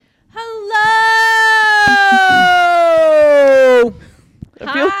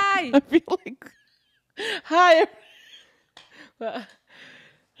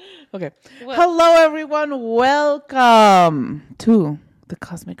Okay. Hello, everyone. Welcome to the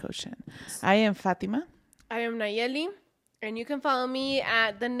Cosmic Ocean. I am Fatima. I am Nayeli, and you can follow me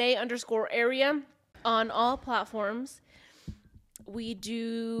at the Nay_area on all platforms. We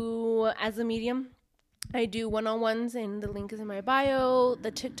do as a medium. I do one-on-ones, and the link is in my bio. The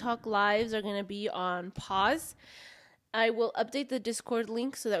TikTok lives are going to be on pause. I will update the Discord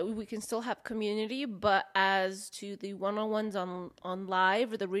link so that we can still have community, but as to the one-on-ones on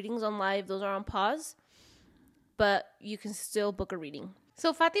live or the readings on live, those are on pause, but you can still book a reading.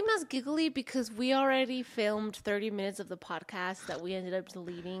 So Fatima's giggly because we already filmed 30 minutes of the podcast that we ended up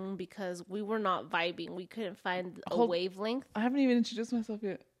deleting because we were not vibing. We couldn't find a wavelength. I haven't even introduced myself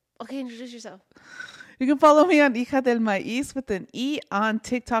yet. Okay, introduce yourself. You can follow me on Hija del Maíz with an E on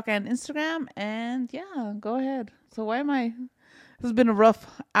TikTok and Instagram. And yeah, go ahead. So why am I? This has been a rough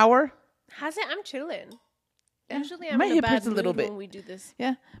hour. Has it? I'm chilling. Yeah. Usually I'm my in a hip bad hurts a little mood bit when we do this.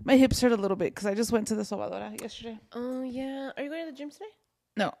 Yeah, my hips hurt a little bit because I just went to the Sobadora yesterday. Oh, yeah. Are you going to the gym today?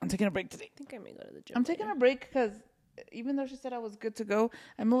 No, I'm taking a break today. I think I may go to the gym. I'm taking a break because even though she said I was good to go,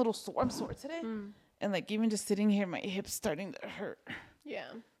 I'm a little sore. I'm sore today. And like even just sitting here, my hips starting to hurt. Yeah.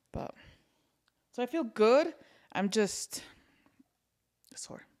 But so I feel good. I'm just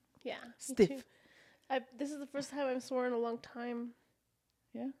sore. Yeah. Stiff. Me too. This is the first time I'm sore in a long time.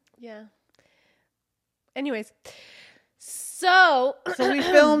 Yeah. Yeah. Anyways, so we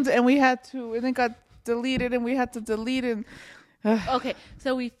filmed and we had to, and it got deleted, and we had to delete and. Okay,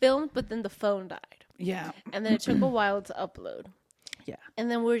 so we filmed, but then the phone died. Yeah. And then it took a while to upload. Yeah.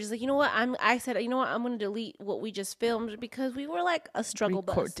 And then we were just like, you know what? I said, you know what? I'm going to delete what we just filmed because we were like a struggle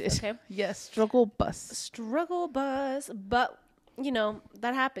bus. Okay. Yes, struggle bus. Struggle bus. But, you know,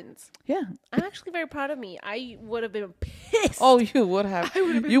 that happens. Yeah. I'm actually very proud of me. I would have been pissed. Oh, you would have.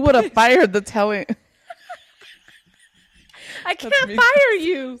 You would have fired the talent. I can't fire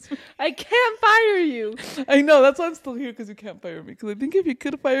you. I can't fire you. I know. That's why I'm still here, because you can't fire me. Because I think if you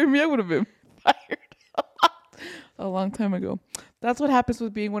could fire me, I would have been fired a long time ago. That's what happens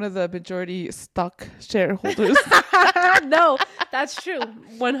with being one of the majority stock shareholders. No, that's true.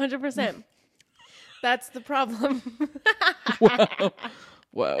 100%. That's the problem.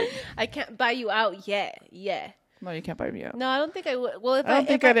 Wow. I can't buy you out yet. Yeah. No, you can't buy me out. No, I don't think I would. Well, I don't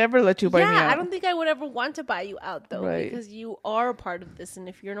think I'd ever let you buy me out. I don't think I would ever want to buy you out, though, Right. because you are a part of this, and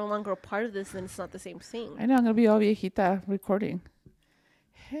if you're no longer a part of this, then it's not the same thing. I know, I'm gonna be all viejita recording.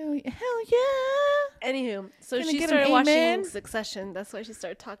 Hell yeah! Anywho, so Can I she get started an watching amen? Succession. That's why she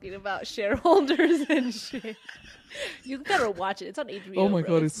started talking about shareholders and shit. You better watch it. It's on HBO. Oh my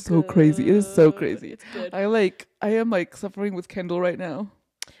bro. god, it's so crazy. It is so crazy. It's good. I am suffering with Kendall right now.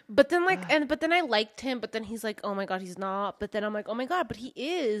 But then but then I liked him, but then he's like, oh my god, he's not. But then I'm like, oh my god, but he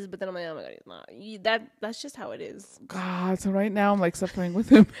is. But then I'm like, oh my god, he's not. That's just how it is. God, so right now I'm like suffering with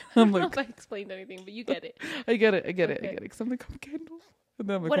him. I'm I don't know like, if I explained anything, but you get it. I get it. Okay. Something called Kendall. And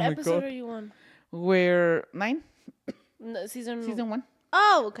then I'm like, What oh my episode god. are you on? We're 9? No, season 1.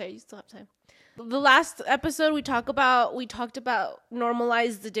 Oh, okay. You still have time. The last episode we talked about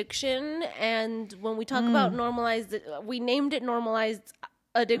normalized addiction, and when we talk about we named it normalized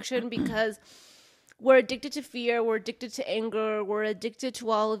addiction because we're addicted to fear, we're addicted to anger, we're addicted to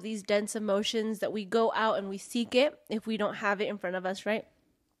all of these dense emotions that we go out and we seek it if we don't have it in front of us, right?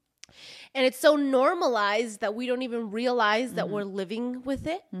 And it's so normalized that we don't even realize that we're living with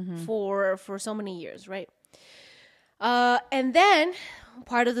it for so many years, right? And then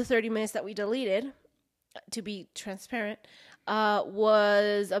part of the 30 minutes that we deleted, to be transparent,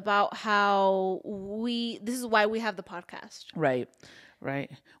 was about how this is why we have the podcast. Right.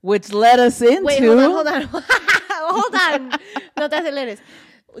 Which led us into... Wait, hold on. Hold on. No, that's it.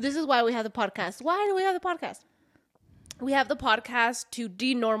 This is why we have the podcast. Why do we have the podcast? We have the podcast to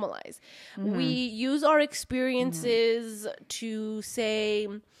denormalize. We use our experiences to say...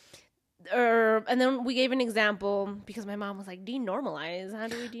 and then we gave an example because my mom was like, denormalize? How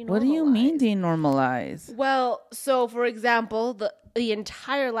do we denormalize? What do you mean denormalize? Well, so for example, the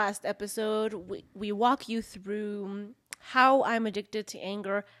entire last episode, we walk you through how I'm addicted to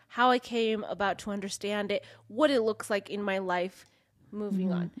anger, how I came about to understand it, what it looks like in my life,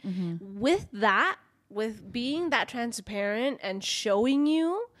 moving on. With that, with being that transparent and showing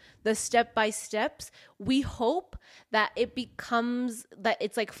you the step-by-steps, we hope that it becomes, that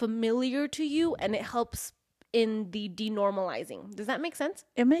it's like familiar to you and it helps in the denormalizing. Does that make sense?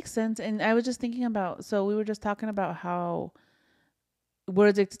 It makes sense. And I was just thinking about, so we were just talking about how we're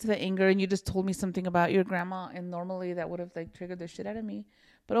addicted to the anger, and you just told me something about your grandma, and normally that would have like triggered the shit out of me.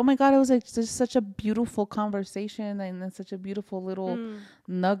 But oh my God, it was like just such a beautiful conversation and then such a beautiful little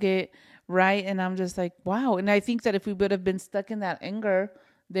nugget, right? And I'm just like, wow. And I think that if we would have been stuck in that anger,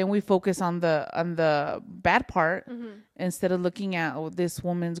 then we focus on the bad part instead of looking at this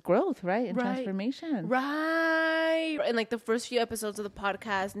woman's growth, right? And transformation. Right. And like the first few episodes of the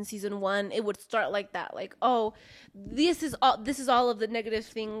podcast in season 1, it would start like that. Like, oh, this is all of the negative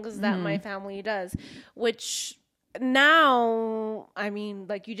things that my family does, which now, I mean,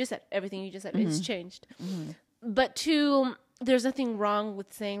 like you just said, everything you just said, it's changed. But there's nothing wrong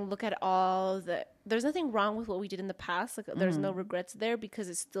with saying, look at all the, there's nothing wrong with what we did in the past. Like there's no regrets there because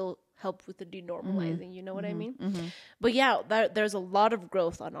it still helped with the denormalizing. You know what I mean? But yeah, there's a lot of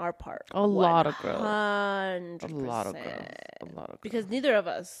growth on our part. A lot of growth. 100%. A lot of growth. Because neither of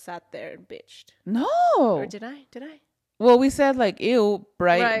us sat there and bitched. No. Or did I? Well, we said like, ew,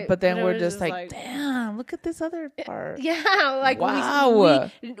 right? But then But it we're was just just like, damn, look at this other part. Yeah, like Wow.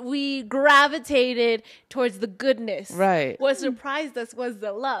 we gravitated towards the goodness. Right. What surprised us was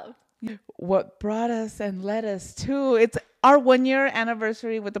the love. What brought us and led us to, it's our 1-year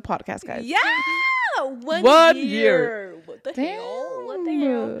anniversary with the podcast, guys. Yeah, 1 year. What the hell? What the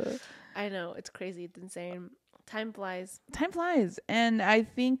hell? I know, it's crazy. It's insane. Time flies. Time flies. And I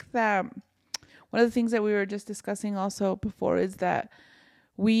think that one of the things that we were just discussing also before is that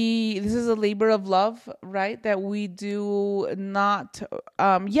this is a labor of love, right? That we do not,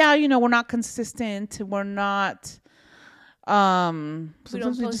 we're not consistent. We're not, We don't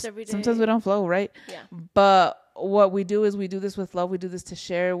post every day. Sometimes we don't flow, right? Yeah. But what we do is we do this with love. We do this to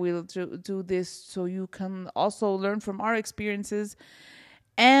share. We do this so you can also learn from our experiences.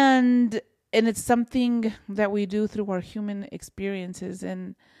 And it's something that we do through our human experiences.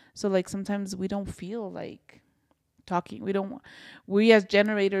 And so like sometimes we don't feel like talking. We as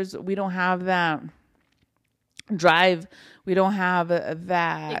generators, we don't have that drive. We don't have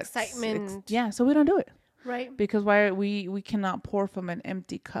that excitement. So we don't do it. Right. Because we cannot pour from an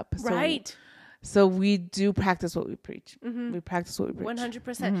empty cup. Right. So we do practice what we preach. We practice what we preach.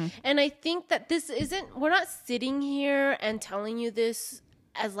 100%. And I think that we're not sitting here and telling you this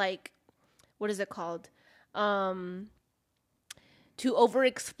as like, what is it called? To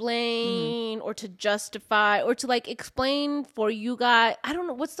over-explain or to justify or to like explain for you guys. I don't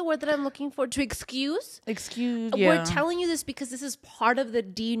know. What's the word that I'm looking for? To excuse? Yeah. We're telling you this because this is part of the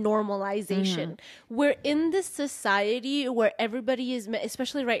denormalization. We're in this society where everybody is,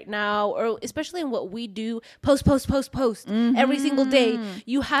 especially right now, or especially in what we do, post every single day.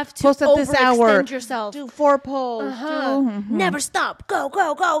 You have to post at this hour. Yourself. Do 4 posts. Never stop. Go.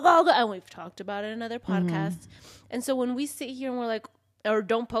 And we've talked about it in other podcasts. And so when we sit here and we're like, or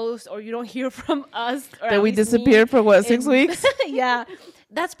don't post, or you don't hear from us, or that we disappeared for 6 weeks? Yeah,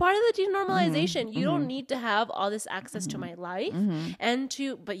 that's part of the denormalization. You don't need to have all this access to my life,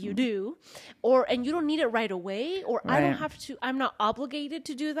 but you do, and you don't need it right away, or I don't have to. I'm not obligated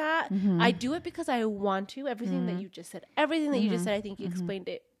to do that. I do it because I want to. Everything that you just said, I think you explained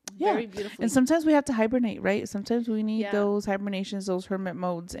it. Yeah. Very beautifully. And sometimes we have to hibernate, right? Sometimes we need those hibernations, those hermit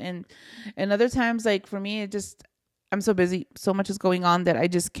modes, and other times, like for me, I'm so busy. So much is going on that I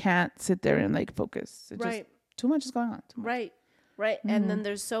just can't sit there and like focus. Too much is going on. Right. And then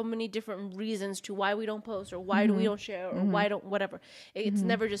there's so many different reasons to why we don't post or why do we don't share or why don't whatever. It's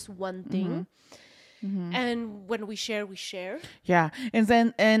never just one thing. And when we share. Yeah. And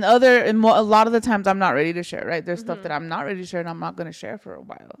then a lot of the times I'm not ready to share, right? There's stuff that I'm not ready to share and I'm not going to share for a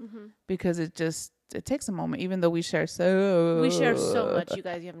while because it takes a moment, even though we share so much, you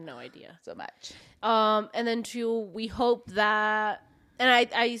guys. You have no idea. So much. And then we hope that, and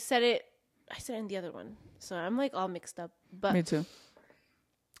I said it in the other one, so I'm like all mixed up. But me too.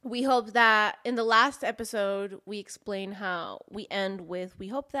 We hope that in the last episode we explain how we end with, we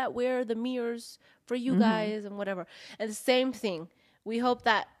hope that we're the mirrors for you guys and whatever. And the same thing. We hope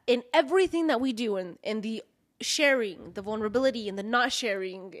that in everything that we do, in the sharing, the vulnerability, and the not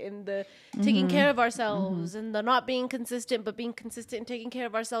sharing, and the taking care of ourselves, and the not being consistent but being consistent and taking care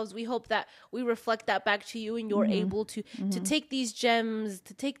of ourselves, we hope that we reflect that back to you, and you're able to take these gems,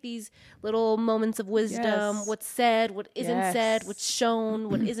 to take these little moments of wisdom, what's said, what isn't said, what's shown,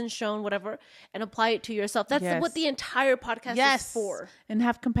 what isn't shown, whatever, and apply it to yourself. That's what the entire podcast is for. And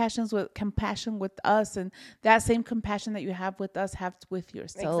have compassion with us, and that same compassion that you have with us, have with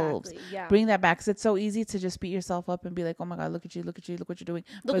yourselves. Exactly. Yeah. Bring that back, because it's so easy to just beat yourself up and be like, oh my God, look at you, look what you're doing.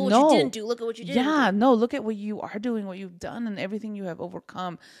 Look at what you didn't do. Look at what you didn't do. Yeah, no, look at what you are doing, what you've done, and everything you have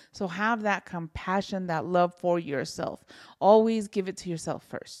overcome. So have that compassion, that love for yourself. Always give it to yourself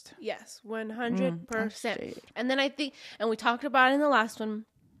first. Yes, 100%. And then I think, and we talked about it in the last one,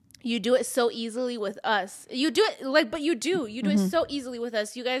 You do it so easily with us. You do it but you do it so easily with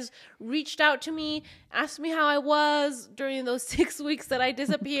us. You guys reached out to me, asked me how I was during those 6 weeks that I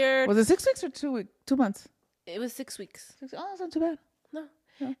disappeared. Was it 6 weeks or 2 months? It was 6 weeks. Oh, that's not too bad. No.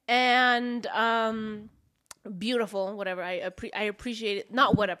 Yeah. And beautiful, whatever. I appreciate it.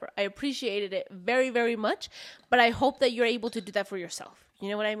 Not whatever. I appreciated it very, very much. But I hope that you're able to do that for yourself. You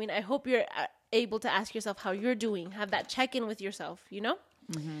know what I mean? I hope you're able to ask yourself how you're doing. Have that check-in with yourself, you know?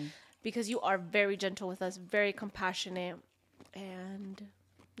 Mm-hmm. Because you are very gentle with us, very compassionate. And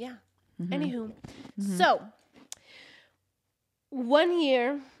yeah. Mm-hmm. Anywho. Mm-hmm. So, 1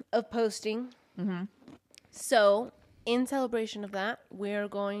 year of posting. Mm-hmm. So, in celebration of that, we're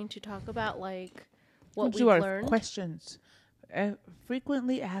going to talk about like what we've learned. Questions.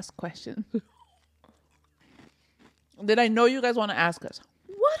 Frequently asked questions. That I know you guys want to ask us.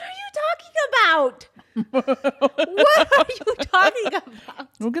 What are you talking about? What are you talking about?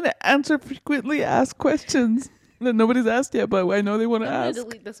 We're going to answer frequently asked questions that nobody's asked yet, but I know they want to ask. I'm going to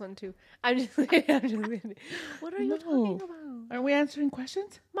delete this one too. I'm just kidding. What are you talking about? Are we answering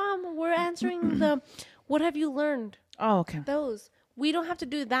questions? Mom, we're answering the what have you learned? Oh, okay. Those. We don't have to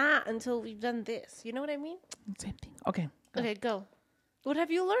do that until we've done this. You know what I mean? Same thing. Okay. Go. Okay, go. What have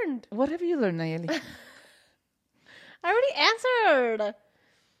you learned? What have you learned, Nayeli? I already answered.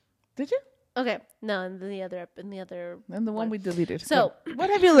 Did you? Okay. No, in the other And the one we deleted. So, what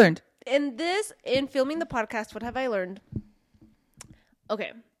have you learned? In filming the podcast, what have I learned?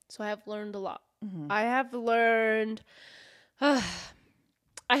 Okay. So I have learned a lot. Mm-hmm. I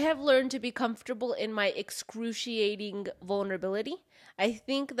have learned to be comfortable in my excruciating vulnerability. I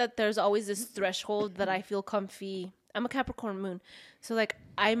think that there's always this threshold that I feel comfy. I'm a Capricorn moon. So like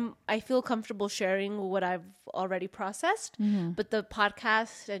I feel comfortable sharing what I've already processed, but the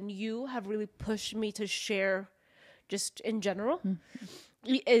podcast and you have really pushed me to share just in general,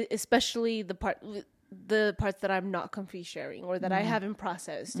 especially the parts that I'm not comfy sharing or that I haven't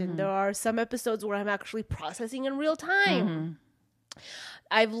processed. And there are some episodes where I'm actually processing in real time.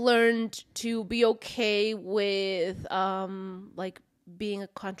 I've learned to be okay with like being a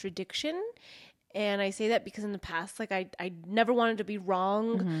contradiction. And I say that because in the past, like I never wanted to be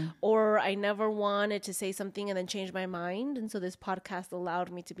wrong or I never wanted to say something and then change my mind. And so this podcast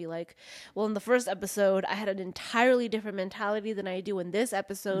allowed me to be like, well, in the first episode, I had an entirely different mentality than I do in this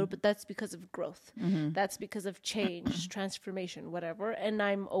episode, but that's because of growth. That's because of change, transformation, whatever. And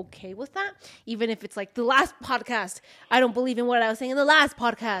I'm okay with that. Even if it's like the last podcast, I don't believe in what I was saying in the last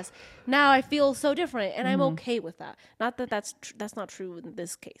podcast. Now I feel so different and I'm okay with that. Not that that's not true in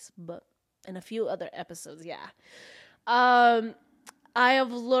this case, but in a few other episodes, yeah. I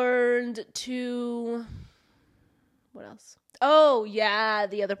have learned to... What else? Oh, yeah,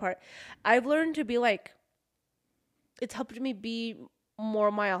 the other part. I've learned to be like... It's helped me be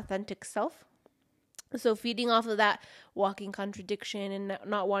more my authentic self. So feeding off of that walking contradiction and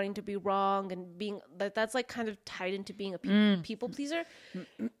not wanting to be wrong and being... That's like kind of tied into being a people pleaser.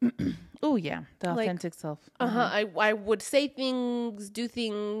 Oh, yeah. The authentic self. I would say things, do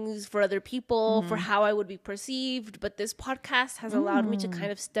things for other people, for how I would be perceived. But this podcast has allowed me to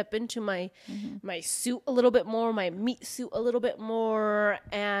kind of step into my suit a little bit more, my meat suit a little bit more,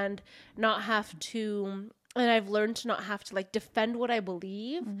 and not have to... And I've learned to not have to like defend what I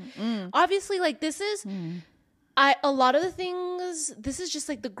believe. Obviously, like this is... a lot of the things, this is just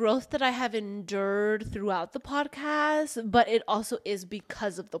like the growth that I have endured throughout the podcast, but it also is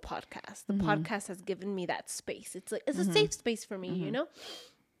because of the podcast. The podcast has given me that space. It's like, it's a safe space for me, you know?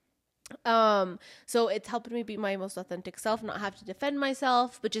 So it's helped me be my most authentic self, not have to defend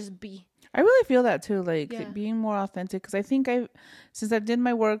myself, but just be. I really feel that too, like being more authentic. Because I think since I've done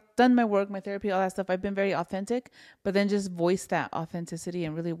my work, my therapy, all that stuff, I've been very authentic, but then just voice that authenticity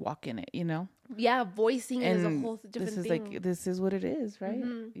and really walk in it, you know? Yeah, voicing it is a whole different thing. This is what it is, right?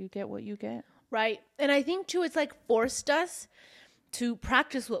 You get what you get. Right. And I think too, it's like forced us to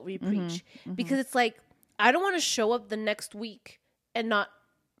practice what we preach. Because it's like, I don't want to show up the next week and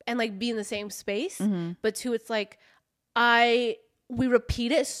like be in the same space. But too, it's like, we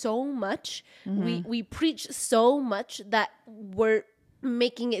repeat it so much. We preach so much that we're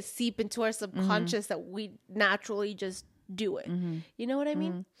making it seep into our subconscious that we naturally just do it. You know what I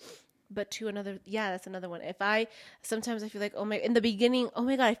mean? But to that's another one. Sometimes I feel like, in the beginning, oh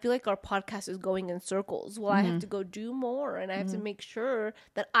my God, I feel like our podcast is going in circles. Well, I have to go do more and I have to make sure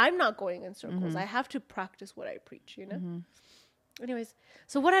that I'm not going in circles. I have to practice what I preach, you know? Anyways,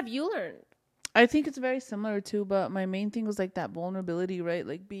 so what have you learned? I think it's very similar too, but my main thing was like that vulnerability, right?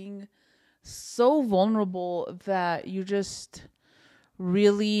 Like being so vulnerable that you just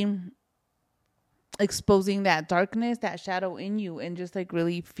really, exposing that darkness, that shadow in you, and just like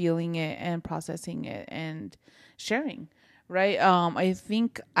really feeling it and processing it and sharing. Right. I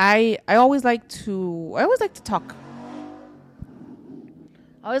think I always like to talk.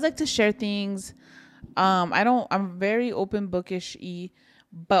 I always like to share things. I'm very open bookish-y,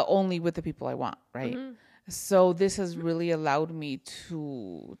 but only with the people I want, right? Mm-hmm. So this has really allowed me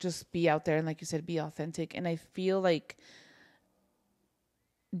to just be out there and, like you said, be authentic. And I feel like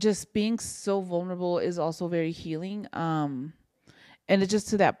just being so vulnerable is also very healing. And it's just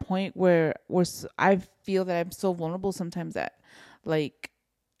to that point where I feel that I'm so vulnerable sometimes that, like,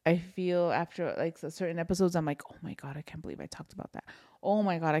 I feel after like certain episodes, I'm like, oh my God, I can't believe I talked about that. Oh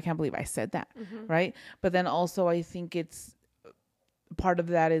my God, I can't believe I said that. Mm-hmm. Right. But then also I think it's part of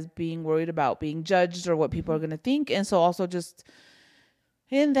that is being worried about being judged or what people are going to think. And so also just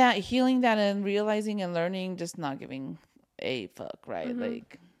in that healing that and realizing and learning, just not giving a fuck. Right. Mm-hmm.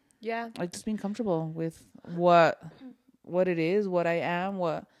 Like, yeah, like just being comfortable with what it is, what I am,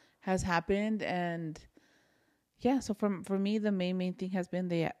 what has happened. And yeah, so for me, the main thing has been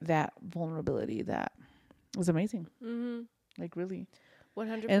that vulnerability that was amazing. Mm-hmm. Like really.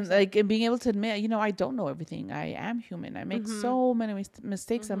 100%. And like and being able to admit, I don't know everything. I am human. I make so many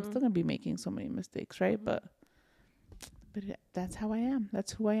mistakes. I'm still going to be making so many mistakes, right? But that's how I am.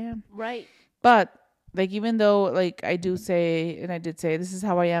 That's who I am. Right. But like even though like I do say, and I did say, this is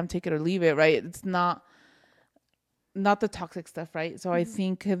how I am, take it or leave it, right? It's not the toxic stuff, right? So I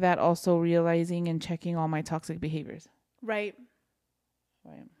think that also realizing and checking all my toxic behaviors. Right.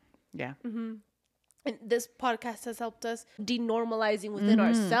 Yeah. Mm-hmm. And this podcast has helped us denormalizing within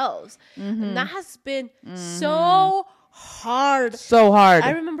ourselves. Mm-hmm. And that has been so hard. So hard. I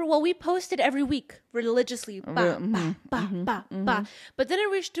remember, we posted every week religiously. But then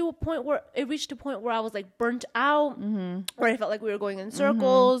it reached a point where I was like burnt out, or I felt like we were going in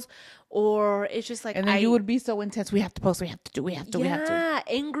circles, or it's just like, and then you would be so intense. We have to post. We have to. Yeah,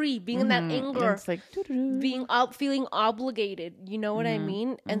 angry, being in that anger, it's like feeling obligated. You know what I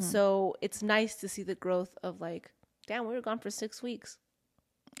mean? And so it's nice to see the growth of like, damn, we were gone for 6 weeks.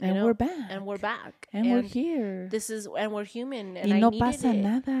 And we're back. And we're back. And we're here. And we're human. And y I no needed pasa it.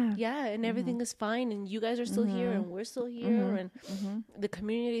 Nada. Yeah, and everything is fine. And you guys are still here. And we're still here. And the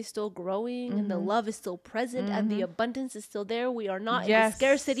community is still growing. And the love is still present. And the abundance is still there. We are not in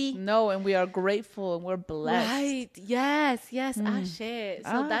scarcity. No, and we are grateful. And we're blessed. Right. Yes. Ashe.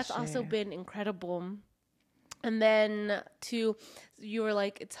 So that's also been incredible. And then you were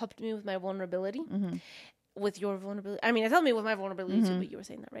like, it's helped me with my vulnerability. With your vulnerability. I mean, it helped me with my vulnerability too, but you were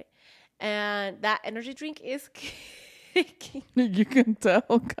saying that, right? And that energy drink is kicking. You can tell.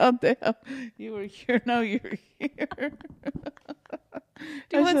 God damn. You were here, now you're here.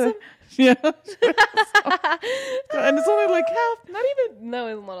 Do you want some? Yeah. And it's only like half, not even. No,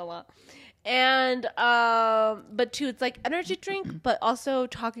 it's not a lot. And, but too, it's like energy drink, but also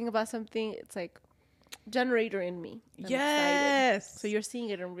talking about something, it's like, generator in me. I'm yes. Excited. So you're seeing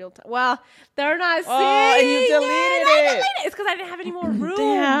it in real time. Well, they're not seeing and you deleted it. It's because I didn't have any more room.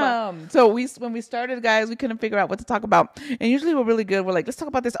 Damn. So when we started, guys, we couldn't figure out what to talk about. And usually we're really good. We're like, let's talk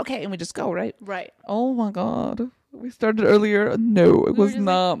about this. Okay. And we just go, right? Right. Oh my God. We started earlier. No, it was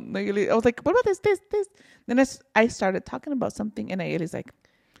not. I was like, what about this? Then I started talking about something and Ayeli's like,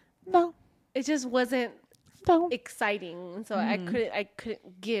 no. It just wasn't exciting. So I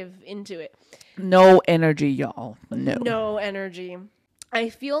couldn't give into it. No energy, y'all. No energy. I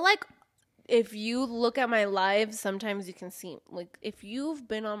feel like if you look at my lives, sometimes you can see, like, if you've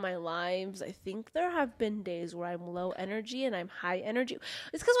been on my lives, I think there have been days where I'm low energy and I'm high energy.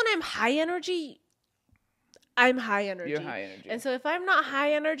 It's because when I'm high energy, I'm high energy. You're high energy. And so if I'm not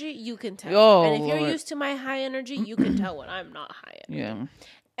high energy, you can tell. Oh, and if Lord. you're used to my high energy, you can tell when I'm not high energy. Yeah.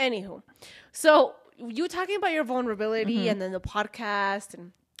 Anywho, so you talking about your vulnerability and then the podcast,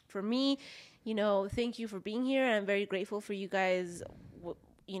 and for me, thank you for being here. And I'm very grateful for you guys,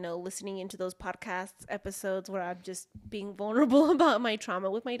 listening into those podcast episodes where I'm just being vulnerable about my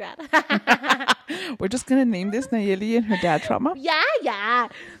trauma with my dad. We're just going to name this Nayeli and her dad trauma. Yeah.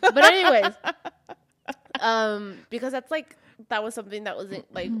 But anyways, because that was something that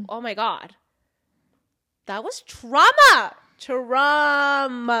wasn't like, oh my God, that was trauma.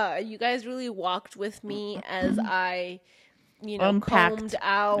 You guys really walked with me as I, combed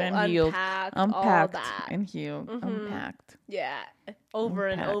out, unpacked all that. And healed. Unpacked. Yeah. Over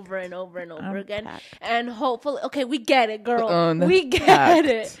and over and over and over again. And hopefully, okay, we get it, girl. We get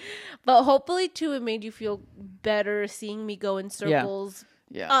it. But hopefully, too, it made you feel better seeing me go in circles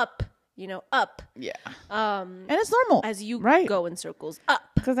up. Up. Yeah. And it's normal. As you go in circles up.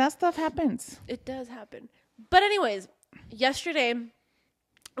 Because that stuff happens. It does happen. But anyways, yesterday,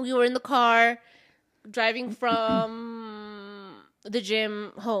 we were in the car driving from the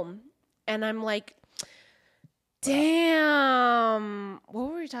gym home, and I'm like, damn,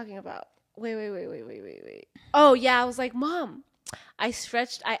 what were we talking about? Wait. Oh yeah, I was like, Mom, I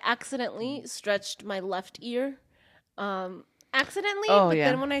accidentally stretched my left ear. Accidentally, but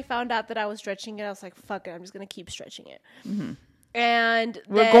then when I found out that I was stretching it, I was like, fuck it, I'm just gonna keep stretching it. Mm-hmm. And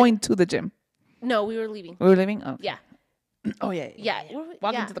we're going to the gym. No, we were leaving. We were leaving? Oh. Yeah. Oh, yeah.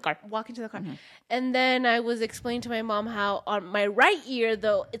 Walking to the car. Walking to the car. Mm-hmm. And then I was explaining to my mom how on my right ear,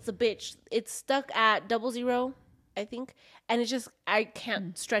 though, it's a bitch. It's stuck at 00, I think. And it's just, I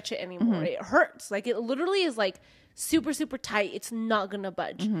can't stretch it anymore. Mm-hmm. It hurts. Like, it literally is like super, super tight. It's not going to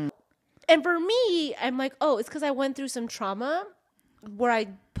budge. Mm-hmm. And for me, I'm like, oh, it's because I went through some trauma where I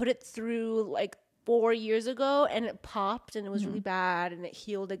put it through like 4 years ago, and it popped, and it was really bad, and it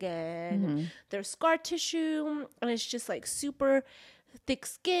healed again. And there's scar tissue, and it's just like super thick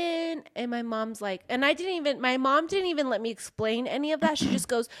skin. And my mom's like, and my mom didn't even let me explain any of that. She just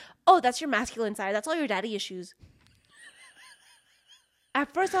goes, oh, that's your masculine side. That's all your daddy issues.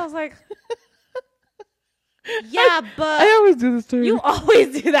 At first I was like, yeah, but I always do this to her. You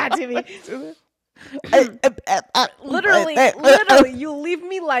always do that to me. Literally, you leave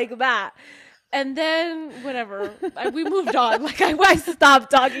me like that. And then, whatever, we moved on. Like, I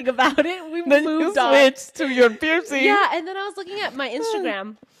stopped talking about it. We then moved on. You switched to your piercing. Yeah, and then I was looking at my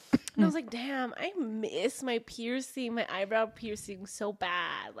Instagram. And I was like, damn, I miss my piercing, my eyebrow piercing so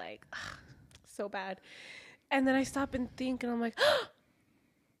bad. Like, so bad. And then I stop and think, and I'm like,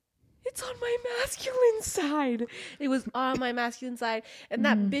 it's on my masculine side. It was on my masculine side. And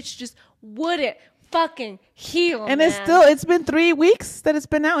that bitch just wouldn't fucking heal, and man. It's been 3 weeks that it's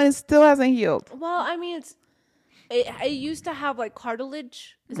been out, and it still hasn't healed. Well, I mean, it used to have like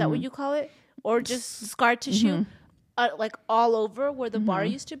cartilage. Is that what you call it? Or just scar tissue, like all over where the bar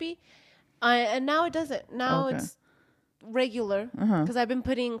used to be. And now it doesn't. Now it's regular because I've been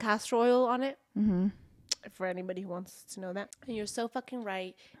putting castor oil on it. For anybody who wants to know that. And you're so fucking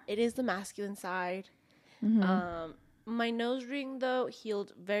right. It is the masculine side. My nose ring, though,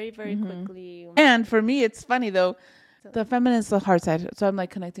 healed very, very quickly. And for me, it's funny, though. The feminine is the hard side. So I'm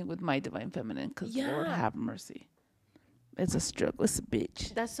like connecting with my divine feminine because Lord have mercy. It's a struggle. It's a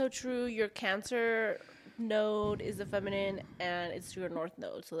bitch. That's so true. Your Cancer node is the feminine, and it's your North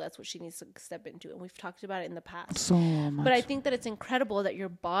node. So that's what she needs to step into. And we've talked about it in the past. So much. But I think that it's incredible that your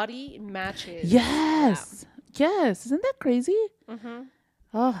body matches. Yes. Yes. Isn't that crazy? Mm-hmm.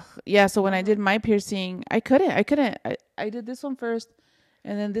 Oh, yeah. So when I did my piercing, I couldn't. I did this one first,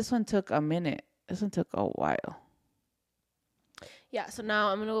 and then this one took a minute. This one took a while. Yeah. So now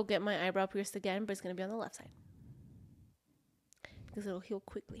I'm going to go get my eyebrow pierced again, but it's going to be on the left side. Because it'll heal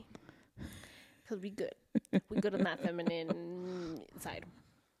quickly. Because we good. We good on that feminine side.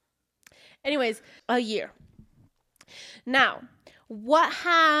 Anyways, a year. Now, what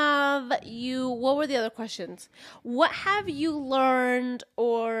were the other questions? What have you learned,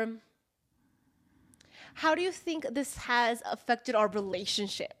 or how do you think this has affected our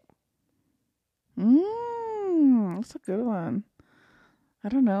relationship? That's a good one. I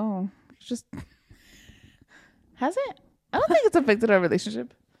don't know. It's just, has it? I don't think it's affected our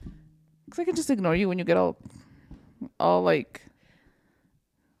relationship. Because I can just ignore you when you get all like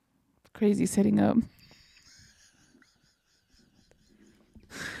crazy setting up.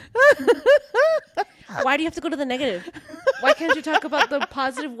 Why do you have to go to the negative? Why can't you talk about the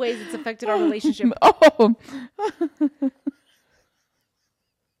positive ways it's affected our relationship? Oh.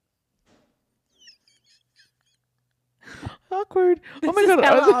 Awkward. Oh my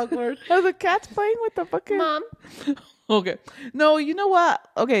God. Awkward. Are the cats playing with the fucking... Mom. Okay. No, you know what?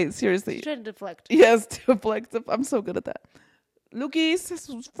 Okay, seriously. She's trying to deflect. Yes, deflect. I'm so good at that. Lucas, this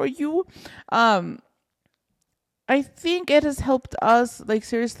was for you. I think it has helped us, like,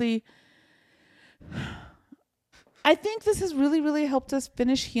 seriously. I think this has really, really helped us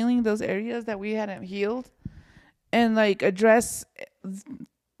finish healing those areas that we hadn't healed, and like address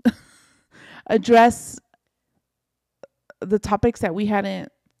the topics that we had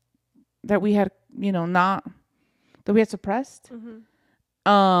suppressed.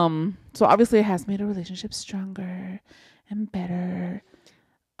 So obviously it has made a relationship stronger and better.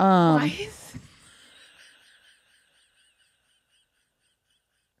 Why is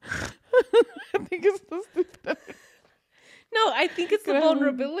I think it's so stupid. No, I think it's the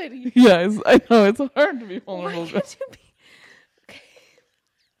vulnerability. Yes, I know. It's hard to be vulnerable. Why can't you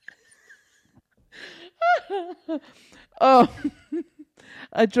be...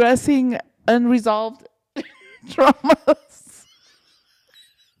 Addressing unresolved traumas.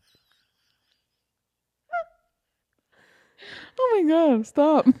 Oh my God,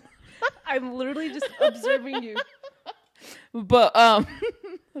 stop. I'm literally just observing you. But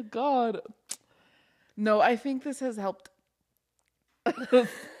God, no, I think this has helped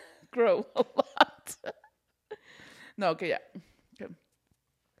grow a lot. No, okay, yeah, okay.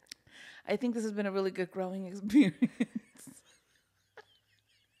 I think this has been a really good growing experience.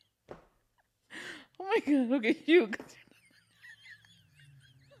 Oh my God, okay, you.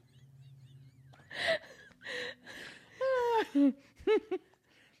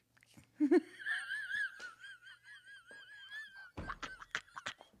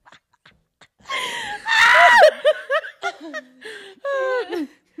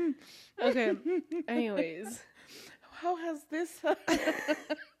 Okay. Anyways. How has this? What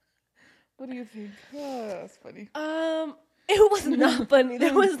do you think? Oh, that's funny. It was not funny.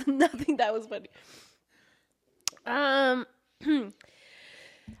 There was nothing that was funny.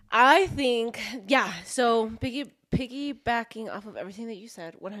 I think, yeah. So piggybacking off of everything that you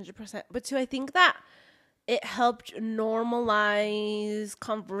said, 100%. But two, I think that it helped normalize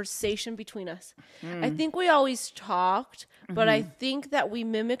conversation between us. I think we always talked, but I think that we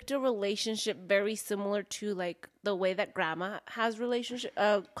mimicked a relationship very similar to like the way that grandma has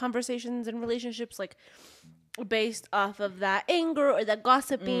conversations and relationships, like based off of that anger or that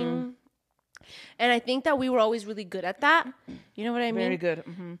gossiping. And I think that we were always really good at that. You know what I mean? Very good.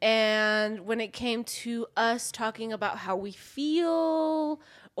 Mm-hmm. And when it came to us talking about how we feel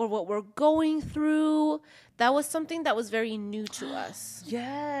or what we're going through, that was something that was very new to us.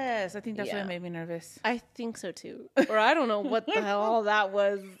 Yes, I think that's what made me nervous. I think so too. Or I don't know what the hell all that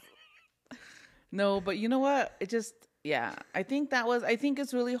was. No, but you know what? It just, yeah. I think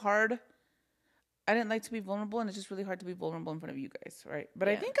it's really hard. I didn't like to be vulnerable, and it's just really hard to be vulnerable in front of you guys, right? But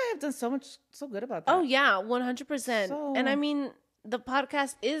I think I have done so good about that. Oh, yeah, 100%. And I mean, the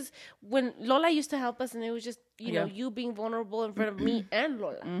podcast is, when Lola used to help us, and it was just, you know, you being vulnerable in front of me and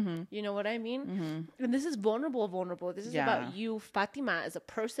Lola. Mm-hmm. You know what I mean? Mm-hmm. And this is vulnerable. This is about you, Fatima, as a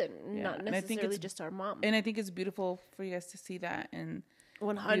person, not necessarily just our mom. And I think it's beautiful for you guys to see that, and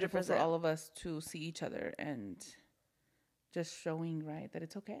 100%. Beautiful for all of us to see each other and just showing, right, that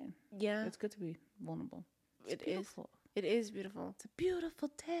it's okay. Yeah. It's good to be vulnerable. It is. It is beautiful. It's a beautiful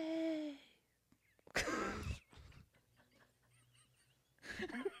day.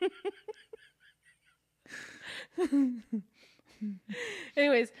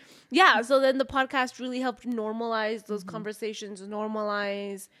 Anyways, yeah, so then the podcast really helped normalize those conversations,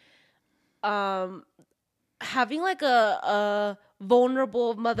 normalize having like a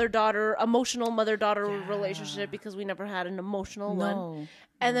vulnerable emotional mother-daughter relationship, because we never had an emotional one.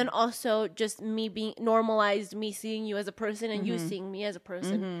 And then also just me seeing you as a person and you seeing me as a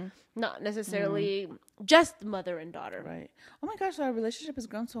person, not necessarily just mother and daughter. Right. Oh my gosh, our relationship has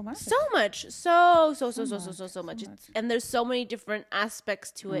grown so much. So much. So much. And there's so many different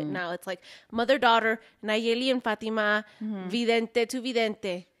aspects to it now. It's like mother-daughter, Nayeli and Fatima, vidente to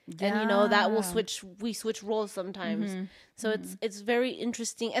vidente. Yeah. And you know that we switch roles sometimes. So it's very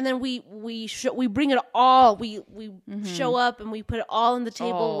interesting. And then we bring it all. We show up and we put it all on the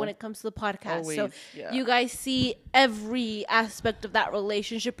table when it comes to the podcast. Always, so you guys see every aspect of that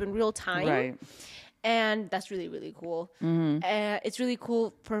relationship in real time. Right. And that's really, really cool. It's really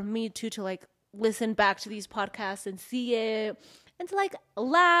cool for me too to like listen back to these podcasts and see it and to like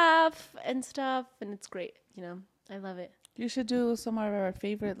laugh and stuff. And it's great. You know, I love it. You should do some of our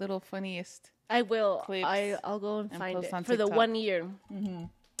favorite little funniest. I will. I'll go and find it for the 1 year.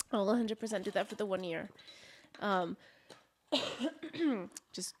 I'll 100% do that for the 1 year.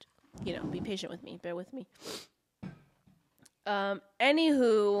 Just, you know, be patient with me. Bear with me.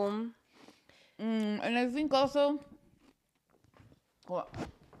 Anywho. And I think also,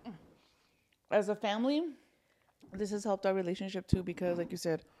 as a family, this has helped our relationship too, because like you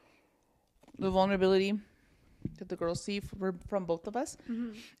said, the vulnerability that the girls see from both of us,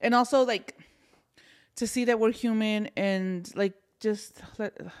 and also like to see that we're human, and like just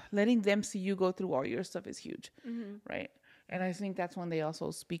letting them see you go through all your stuff is huge, right? And I think that's when they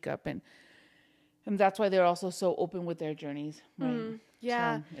also speak up, and that's why they're also so open with their journeys, right?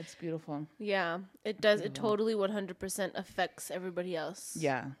 Yeah, so it's beautiful. Yeah, it does. It totally 100% affects everybody else.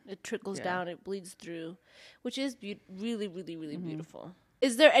 Yeah, it trickles down, it bleeds through, which is really, really, really beautiful.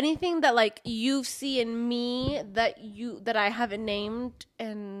 Is there anything that like you see in me that I haven't named,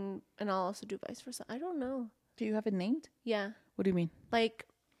 and I'll also do vice versa? I don't know. Do you have it named? Yeah. What do you mean? Like,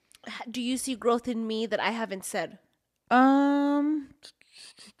 do you see growth in me that I haven't said? I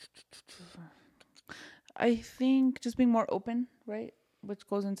think just being more open, right? Which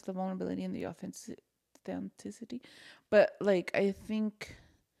goes into the vulnerability and the authenticity. But like, I think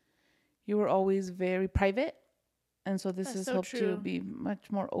you were always very private. And so this That's has so helped you true. be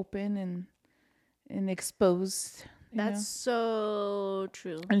much more open and exposed. That's so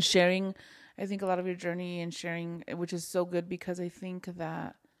true. And sharing, I think, a lot of your journey and sharing, which is so good because I think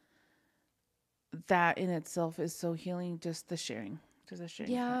that in itself is so healing. Just the sharing.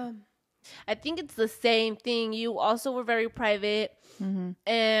 Yeah. I think it's the same thing. You also were very private.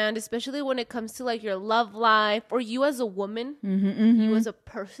 And especially when it comes to like your love life or you as a woman, you as a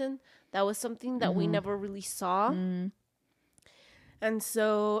person, that was something that we never really saw. And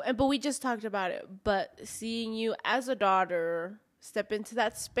so, but we just talked about it. But seeing you as a daughter step into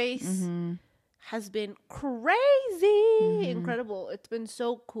that space has been crazy, incredible. It's been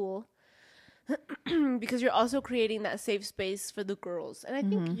so cool. Because you're also creating that safe space for the girls. And I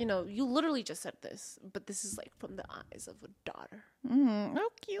think, you literally just said this, but this is like from the eyes of a daughter. How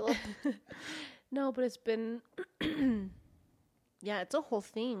cute. No, but it's been, yeah, it's a whole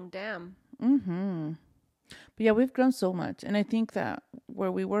thing. Damn. But yeah, we've grown so much. And I think that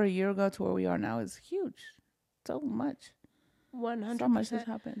where we were a year ago to where we are now is huge. So much. 100%. So much has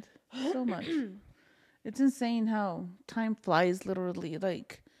happened. So much. It's insane how time flies literally.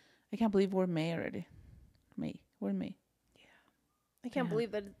 Like, I can't believe we're May already. We're in May. I can't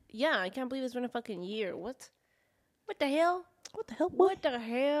believe that. Yeah, I can't believe it's been a fucking year. What the hell? What the hell, boy? What the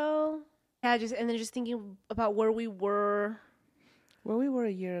hell? Yeah, and then just thinking about where we were. Where we were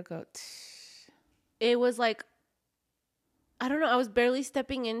a year ago. It was like, I don't know. I was barely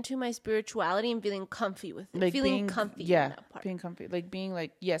stepping into my spirituality and feeling comfy with it. Like feeling comfy. Yeah, in that part. being comfy. Like being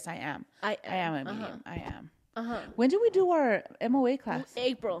like, yes, I am. I am a medium. I am. Uh-huh. When did we do our MOA class?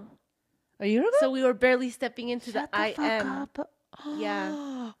 April. A year ago? So we were barely stepping into Shut the I am. Up.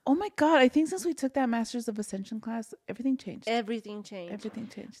 Yeah. Oh my God. I think since we took that Masters of Ascension class, everything changed. Everything changed.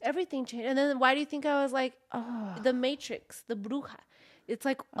 Everything changed. And then why do you think I was like, the Matrix, the Bruja? It's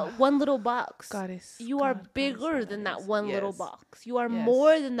like one little box. Goddess. You are bigger than that one little box. You are Yes.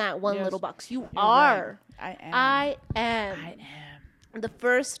 more than that one little box. You're are. Right. I am. I am. The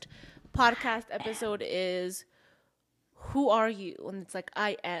first podcast episode is Who Are You? And it's like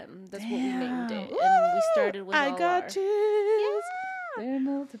I am. That's what we named it. And we started with I got you. They're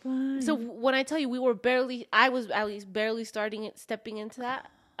multiplying. So when I tell you I was at least barely stepping into that.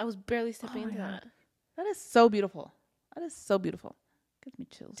 I was barely stepping into that. That is so beautiful. Gives me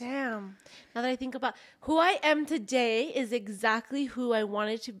chills. Damn. Now that I think about who I am today is exactly who I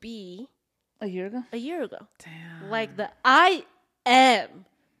wanted to be a year ago. Damn. Like the I am,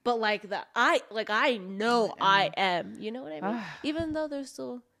 but like I know I am. You know what I mean? Even though there's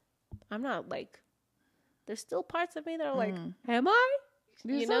still parts of me that are like, am I?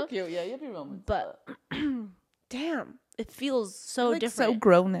 You're so cute. Yeah, you'll be moments. But damn, it feels so different. So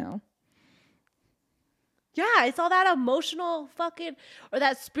grown now. Yeah, it's all that emotional or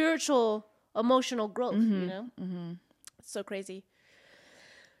that spiritual emotional growth, you know? Mm-hmm. It's so crazy.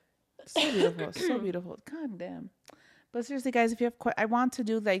 So beautiful. So beautiful. God damn. But seriously, guys, if you have I want to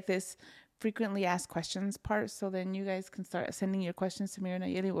do like this frequently asked questions part, so then you guys can start sending your questions to me, and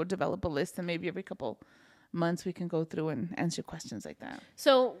Nayeli will develop a list, and maybe every couple months we can go through and answer questions like that.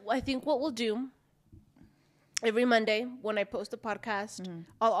 So I think what we'll do every Monday when I post a podcast,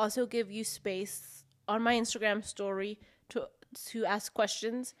 I'll also give you space on my Instagram story to ask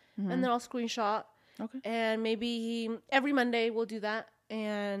questions, and then I'll screenshot. Okay. And maybe every Monday we'll do that,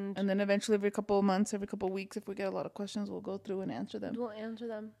 and then eventually every couple of months, every couple of weeks, if we get a lot of questions, we'll go through and answer them. We'll answer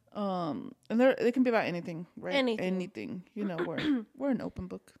them. And they can be about anything, right? Anything. You know, we're an open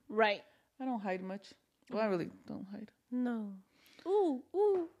book. Right. I don't hide much. Well, I really don't hide. No. Ooh.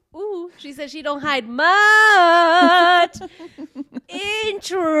 She said she don't hide much.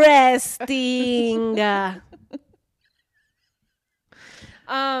 Interesting. I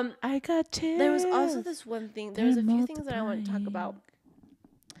got chills. There was also this one thing. There was a few things that I want to talk about.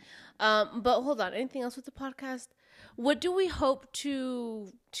 But hold on. Anything else with the podcast? What do we hope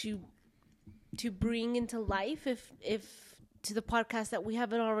to bring into life if to the podcast that we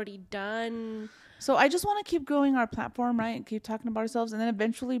haven't already done? So I just want to keep growing our platform, right? Keep talking about ourselves, and then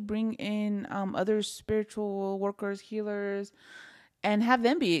eventually bring in other spiritual workers, healers, and have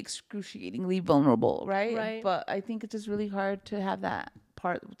them be excruciatingly vulnerable, right? Right. But I think it's just really hard to have that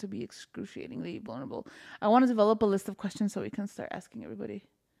part to be excruciatingly vulnerable. I want to develop a list of questions so we can start asking everybody.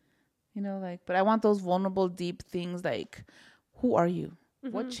 You know, like, but I want those vulnerable, deep things like, who are you?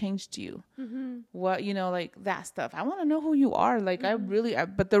 Mm-hmm. What changed you? Mm-hmm. What, you know, like that stuff. I want to know who you are. Like,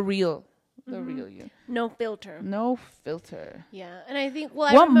 but the real you. No filter. Yeah. And I think,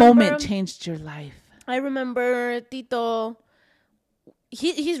 what moment changed your life? I remember Tito.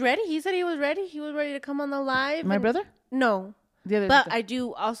 He's ready. He said he was ready. He was ready to come on the live. My brother? No. The other But sister. I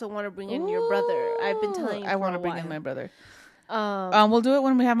do also want to bring in your brother. I've been telling you I want to bring in my brother. Um, We'll do it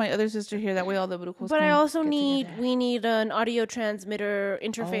when we have my other sister here. That way, all the Brucos. but I also together. we need an audio transmitter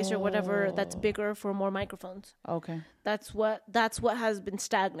interface or whatever that's bigger for more microphones. Okay. That's what has been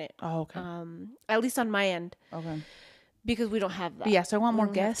stagnant. Oh, okay. At least on my end. Okay. Because we don't have that. But yeah, so I want more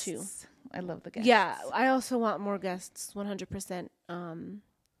only have guests. I love the guests. Yeah, I also want more guests, 100%.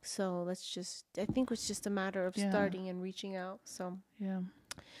 So I think it's just a matter of starting and reaching out. So yeah,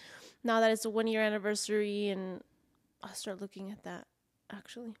 now that it's a 1 year anniversary, and I'll start looking at that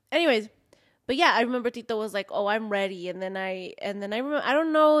actually. Anyways, but yeah, I remember Tito was like, "Oh, I'm ready," and then I remember, I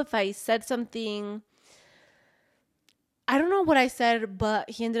don't know if I said something. I don't know what I said, but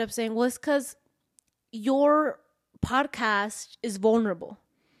he ended up saying, "Well, it's because your podcast is vulnerable."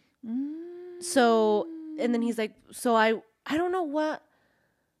 So, and then he's like, "So I don't know what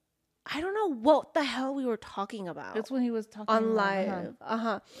the hell we were talking about." that's when he was talking on live.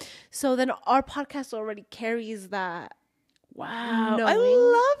 So then our podcast already carries that. Wow, knowing. I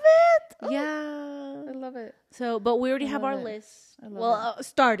love it. Oh, Yeah, I love it. So, but we already have our list.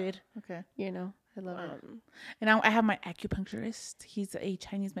 Started. Okay, You know, I love it. And now I have my acupuncturist. He's a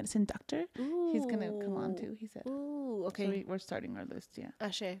Chinese medicine doctor. He's gonna come on too. He said. Ooh, okay. So we're starting our list. Yeah.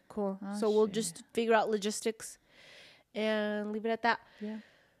 Ashe, cool. So we'll just figure out logistics and leave it at that. Yeah.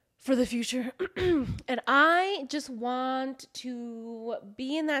 For the future. And I just want to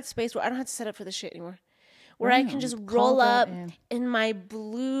be in that space where I don't have to set up for this shit anymore. Where I can just roll up in my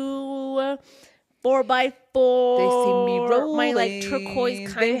blue 4x4. They see me rolling. My like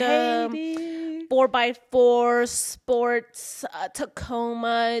turquoise kind of 4x4 sports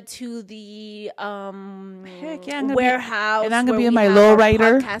Tacoma to the warehouse. And I'm going to be in my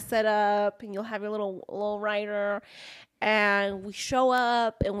lowrider. Podcast set up, and you'll have your little lowrider. And we show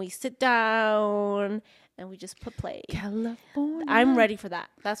up and we sit down and we just put play. California. I'm ready for that.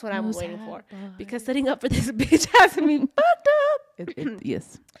 That's what I'm waiting for. Because setting up for this bitch has me fucked up.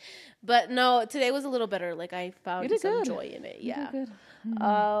 Yes. But no, today was a little better. Like I found some joy in it. Yeah.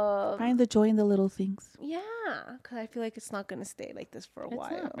 Find the joy in the little things. Yeah. Because I feel like it's not going to stay like this for a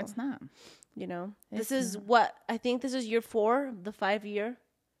while. It's not. You know? This is what? I think this is year 4, the 5 year.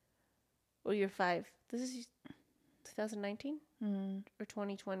 Or year 5. This is 2019 or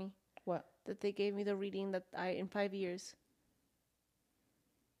 2020. What? That they gave me the reading that in 5 years.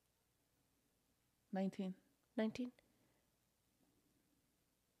 19. 19?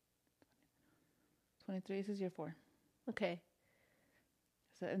 23. This is year 4. Okay.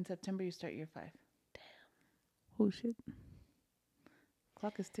 So in September you start year 5. Damn. Oh shit.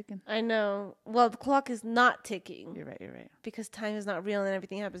 Clock is ticking. I know. Well, the clock is not ticking. You're right. Because time is not real and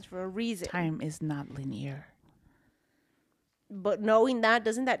everything happens for a reason. Time is not linear. But knowing that,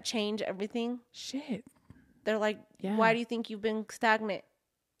 doesn't that change everything? Shit. They're like, why do you think you've been stagnant?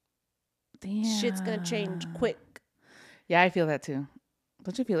 Damn. Shit's gonna change quick. Yeah, I feel that too.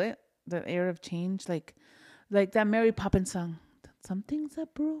 Don't you feel it? The air of change, like that Mary Poppins song. Something's a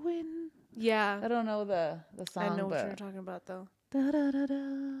brewing. Yeah. I don't know the song. I know what you're talking about though. Da, da, da, da,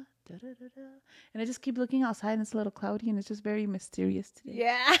 da, da, da, da. And I just keep looking outside and it's a little cloudy and it's just very mysterious today.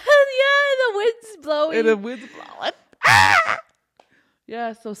 Yeah. The wind's blowing. And the wind's blowing. Ah!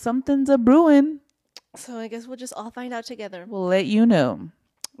 Yeah, so something's a brewing. So I guess we'll just all find out together. We'll let you know.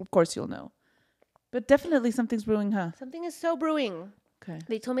 Of course you'll know. But definitely something's brewing, huh? Something is so brewing. Okay.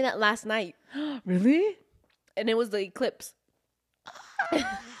 They told me that last night. Really? And it was the eclipse. And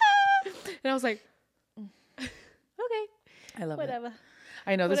I was like, okay. I love it. Whatever.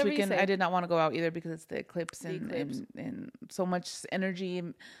 I know this Whatever you weekend say. I did not want to go out either because it's the eclipse and so much energy,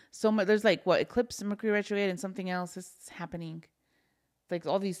 so much. There's like eclipse, Mercury retrograde, and something else is happening. Like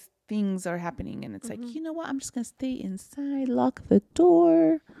all these things are happening, and it's like, you know what? I'm just gonna stay inside, lock the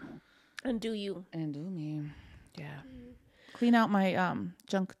door, And do you? and do me. Yeah, clean out my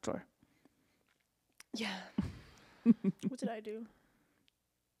junk drawer. Yeah. What did I do?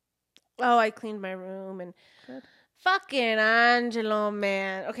 Oh, I cleaned my room and Good. fucking Angelo,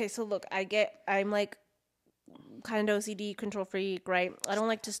 man. Okay, so look, I'm like kind of OCD, control freak, right? I don't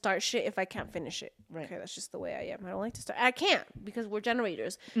like to start shit if I can't finish it. Right. Okay, that's just the way I am. I don't like to start. I can't because we're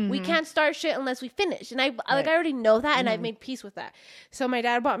generators. We can't start shit unless we finish. And I already know that, and I've made peace with that. So my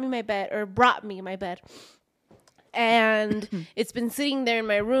dad brought me my bed. And it's been sitting there in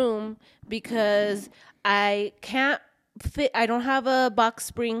my room because I can't fit. I don't have a box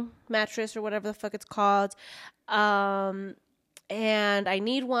spring mattress or whatever the fuck it's called. And I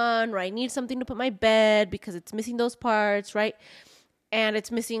need one, or I need something to put my bed because it's missing those parts, right? And it's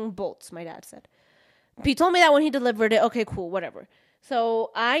missing bolts, my dad said. He told me that when he delivered it. Okay, cool, whatever.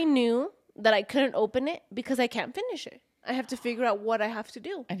 So I knew that I couldn't open it because I can't finish it. I have to figure out what I have to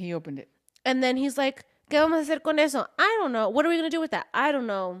do. And he opened it. And then he's like, ¿Qué vamos a hacer con eso? I don't know. What are we going to do with that? I don't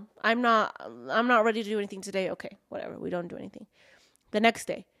know. I'm not ready to do anything today. Okay, whatever. We don't do anything. The next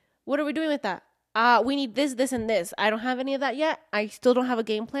day, what are we doing with that? We need this, this, and this. I don't have any of that yet. I still don't have a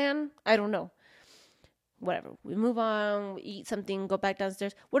game plan. I don't know. Whatever. We move on, we eat something, go back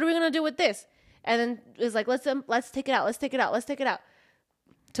downstairs. What are we going to do with this? And then it's like, let's take it out. Let's take it out. Let's take it out.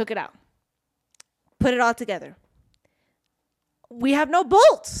 Took it out. Put it all together. We have no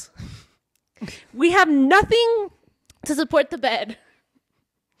bolts. We have nothing to support the bed.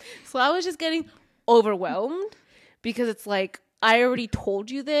 So I was just getting overwhelmed because it's like, I already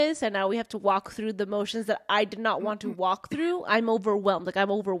told you this and now we have to walk through the motions that I did not want to walk through. I'm overwhelmed. Like,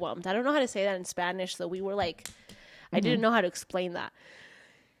 I'm overwhelmed. I don't know how to say that in Spanish. So we were like, I didn't know how to explain that.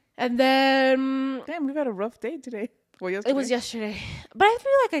 And then... Damn, we've had a rough day today. Well, yesterday. It was yesterday. But I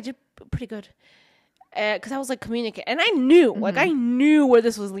feel like I did pretty good. Because I was like communicating. And I knew. Like, I knew where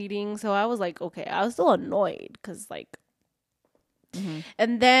this was leading. So I was like, okay. I was still annoyed. Because, like...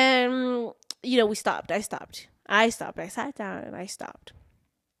 And then, you know, we stopped. I stopped. I sat down and I stopped.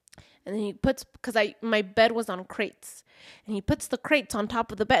 And then he puts... Because my bed was on crates. And he puts the crates on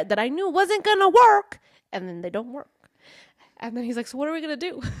top of the bed that I knew wasn't going to work. And then they don't work. And then he's like, so what are we going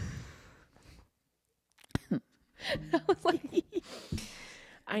to do? I was like...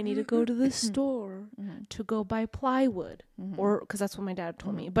 I need to go to the store to go buy plywood, or because that's what my dad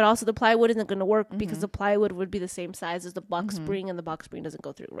told me. But also the plywood isn't going to work because the plywood would be the same size as the box spring, and the box spring doesn't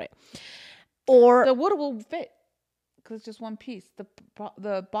go through, right? Or the wood will fit because it's just one piece.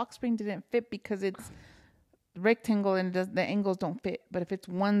 The box spring didn't fit because it's rectangle and the angles don't fit. But if it's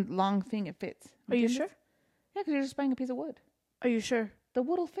one long thing, it fits. Are you sure? Yeah, because you're just buying a piece of wood. Are you sure? The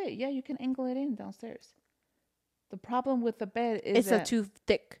wood will fit. Yeah, you can angle it in downstairs. The problem with the bed is it's too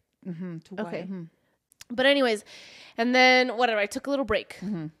thick. Too okay. wide. But anyways, and then whatever, I took a little break.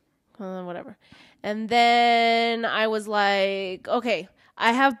 Whatever. And then I was like, okay,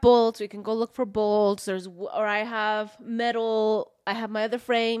 I have bolts. We can go look for bolts. Or I have metal. I have my other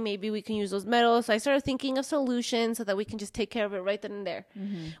frame. Maybe we can use those metals. So I started thinking of solutions so that we can just take care of it right then and there.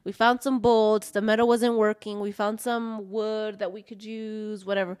 We found some bolts. The metal wasn't working. We found some wood that we could use,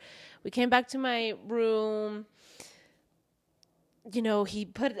 whatever. We came back to my room. You know, he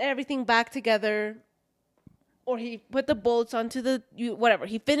put everything back together, or he put the bolts onto whatever.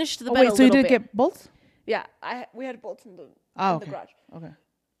 He finished the bed a little bit. So you did get bolts? Yeah, we had bolts in the garage. Okay.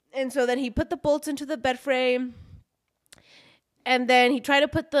 And so then he put the bolts into the bed frame, and then he tried to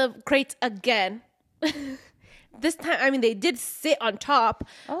put the crates again. This time, I mean, they did sit on top,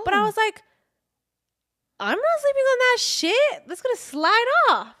 but I was like, I'm not sleeping on that shit. That's gonna slide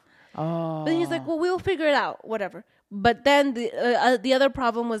off. Oh. But he's like, well, we'll figure it out, whatever. But then the other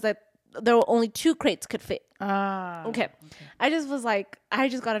problem was that there were only 2 crates could fit. Okay. I just was like, I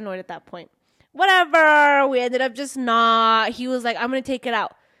just got annoyed at that point. Whatever. We ended up just not. He was like, I'm going to take it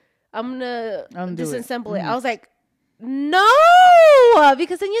out. I'm going to disassemble it. I was like, no,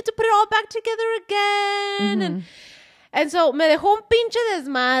 because then you have to put it all back together again. And so me dejó un pinche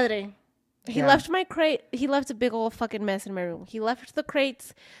desmadre. He left my crate. He left a big old fucking mess in my room. He left the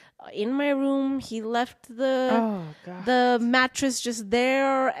crates in my room. He left the mattress just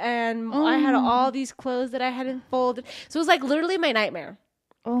there, and I had all these clothes that I hadn't folded. So it was like literally my nightmare.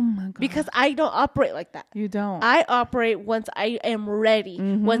 Oh my God. Because I don't operate like that. You don't. I operate once I am ready.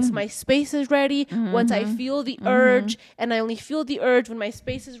 Once my space is ready. Once I feel the urge, and I only feel the urge when my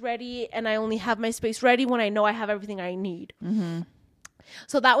space is ready, and I only have my space ready when I know I have everything I need.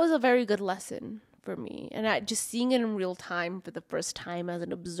 So that was a very good lesson for me, and just seeing it in real time for the first time as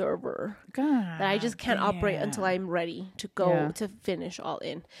an observer. God, that I just can't operate until I'm ready to go to finish all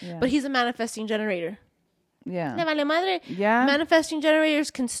in. But he's a manifesting generator. Yeah. Le vale madre. Yeah. Manifesting generators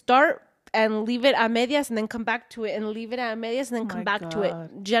can start and leave it a medias and then come back to it, and leave it a medias and then come back to it.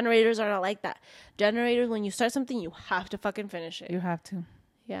 Generators are not like that. Generators, when you start something, you have to fucking finish it. You have to.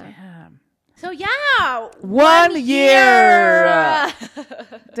 Yeah. Damn. So yeah, 1 year.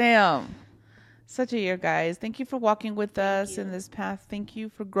 Damn. Such a year, guys. Thank you for walking with us in this path. Thank you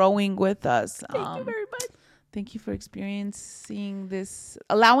for growing with us. Thank you very much. Thank you for experiencing this,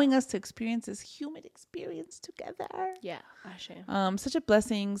 allowing us to experience this human experience together. Yeah, Ashe. Such a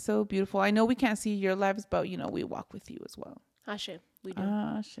blessing, so beautiful. I know we can't see your lives, but we walk with you as well. Ashe, we do.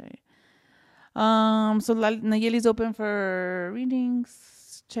 Ashe. So Nayeli's open for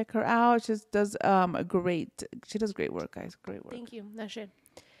readings. Check her out. She does she does great work, guys. Great work. Thank you. Ashe.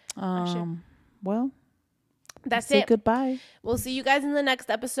 Well, that's say it. Goodbye. We'll see you guys in the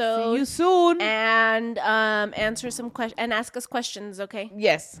next episode. See you soon. And answer some questions and ask us questions, okay?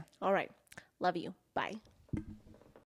 Yes. All right. Love you. Bye.